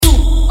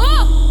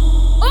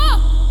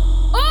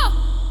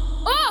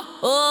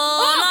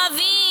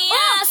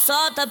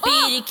solta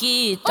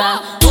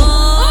piriquita. Ô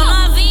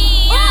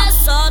novinha,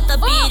 solta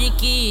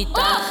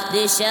piriquita.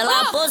 Deixa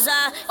ela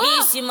posar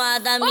em cima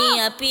da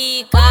minha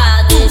pica.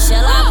 Deixa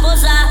ela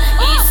posar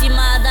em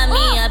cima da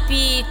minha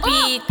pica.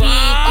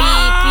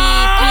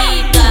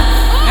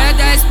 É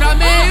 10 pra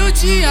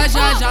meio-dia,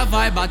 já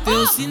vai bater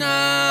o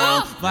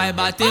sinal. Vai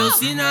bater o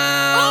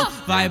sinal,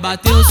 vai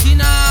bater o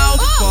sinal.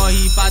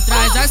 Corre pra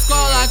trás da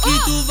escola que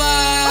tu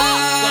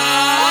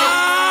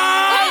vai.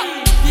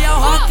 Biel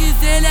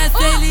Rocks, ele é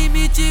sem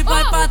limite.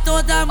 Vai pra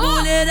toda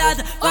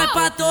mulherada, vai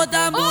pra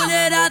toda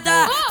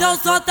mulherada. Então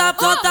solta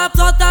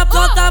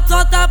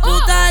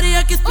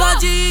putaria que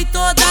explode em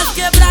todas as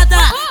quebradas.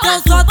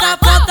 Então solta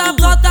putaria.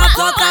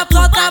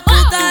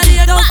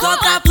 Então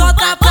solta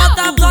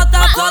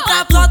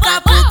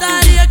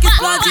putaria que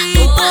explode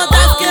em todas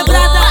as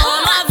quebradas.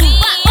 Ô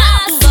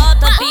novinha,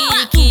 solta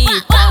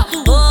piriquita.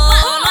 Ô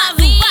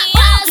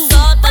novinha,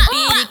 solta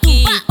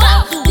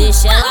piriquita.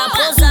 Deixa ela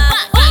posar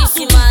em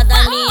cima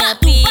da minha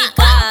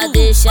pica.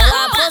 Deixa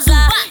ela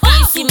posar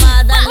em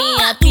cima da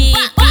minha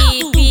pica.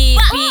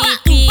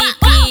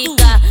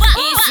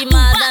 Em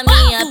cima da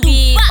minha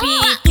pica.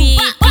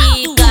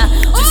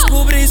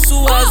 Descobri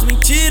suas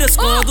mentiras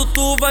quando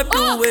tu vai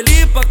pro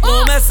Elipa.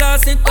 Começa a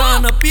sentar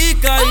na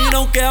pica e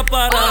não quer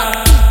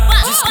parar.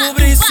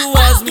 Descobri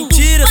suas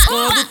mentiras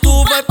quando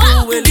tu vai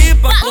pro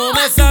Elipa.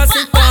 Começa a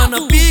sentar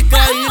na pica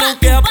e não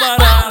quer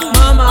parar.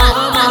 Mama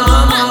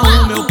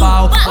o meu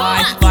pau,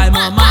 vai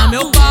mamar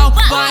meu pau,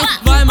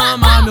 vai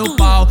mamar meu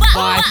pau,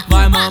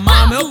 vai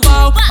mamar meu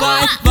pau,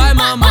 vai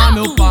mamar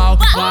meu pau,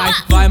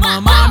 vai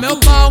mamar meu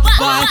pau,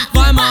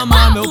 vai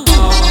mamar meu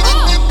pau.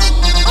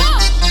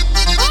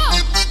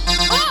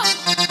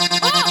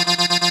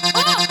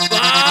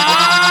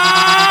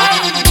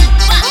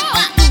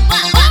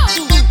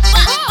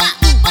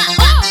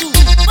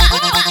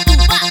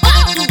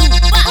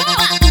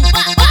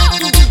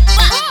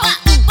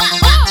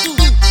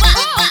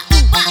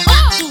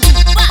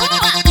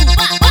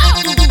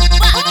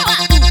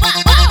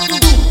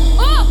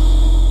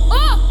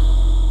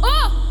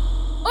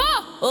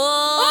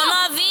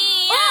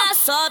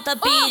 Solta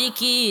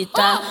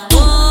piriquita. Ô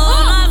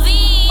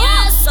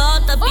novinha,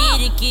 solta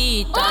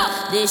piriquita.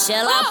 Deixa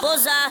ela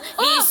posar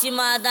em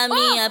cima da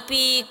minha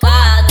pica.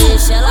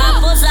 Deixa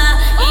ela posar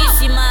em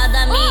cima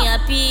da minha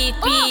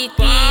pica.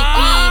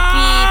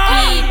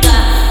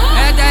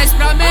 É 10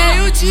 pra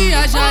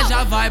meio-dia,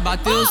 já vai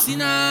bater o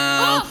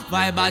sinal.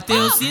 Vai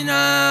bater o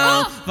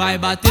sinal, vai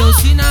bater o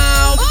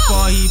sinal.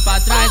 Corre pra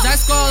trás da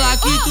escola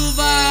que tu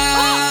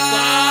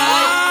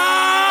vai.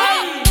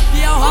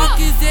 Biel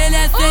Rocks, ele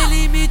é sem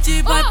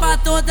limite. Vai pra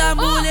toda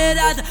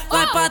mulherada,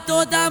 vai pra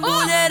toda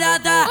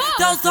mulherada.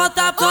 Então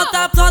solta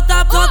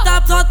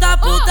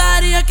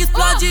putaria que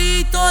explode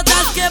em todas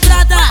as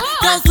quebradas.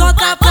 Então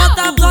solta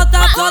putaria.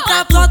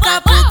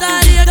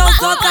 Então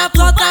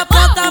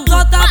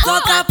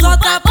solta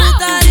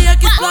putaria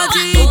que explode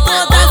em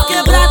todas as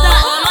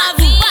quebradas. Ô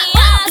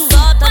novinha,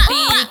 solta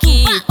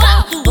piriquita.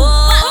 Ô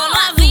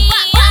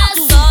novinha,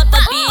 solta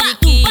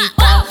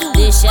piriquita.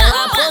 Deixa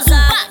ela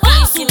posar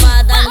em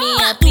cima da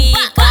minha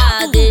pica.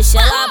 Deixa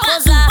ela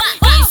posar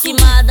em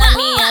cima da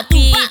minha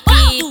pica.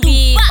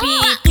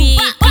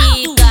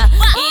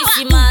 Em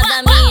cima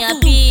da minha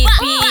pica.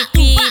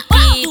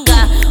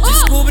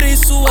 Descobri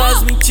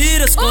suas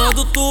mentiras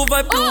quando tu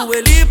vai pro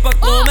Elipa.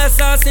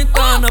 Começa a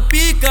sentar na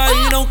pica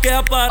e não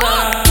quer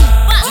parar.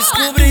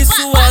 Descobri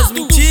suas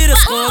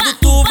mentiras quando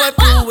tu vai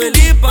pro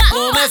Elipa.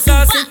 Começa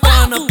a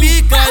sentar na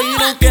pica e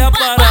não quer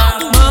parar.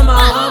 Mama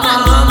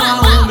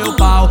o meu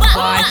pau,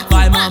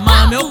 vai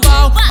mamar meu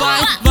pau,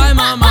 vai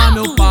mamar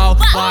meu pau,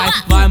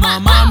 vai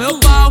mamar meu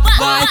pau,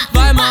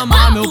 vai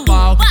mamar meu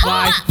pau,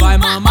 vai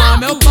mamar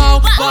meu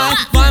pau,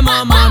 vai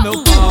mamar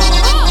meu pau.